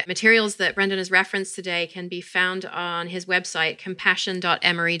the materials that Brendan has referenced today can be found on his website,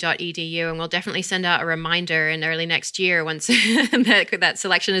 compassion.emory.edu. And we'll definitely send out a reminder in early next year once that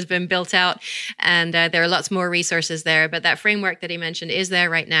selection has been built out. And there are lots more resources there. But that framework that he mentioned is there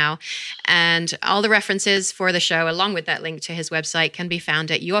right now. And all the references for the show, along with that link to his website, can be found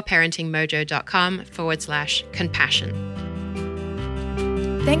at yourparentingmojo.com/compassion.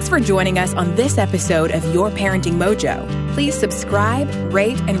 Thanks for joining us on this episode of Your Parenting Mojo. Please subscribe,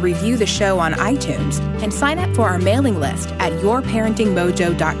 rate, and review the show on iTunes, and sign up for our mailing list at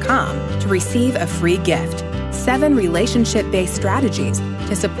yourparentingmojo.com to receive a free gift: 7 relationship-based strategies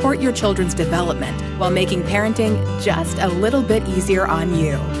to support your children's development while making parenting just a little bit easier on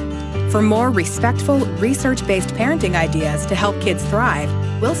you. For more respectful, research-based parenting ideas to help kids thrive,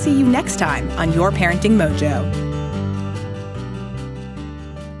 we'll see you next time on Your Parenting Mojo.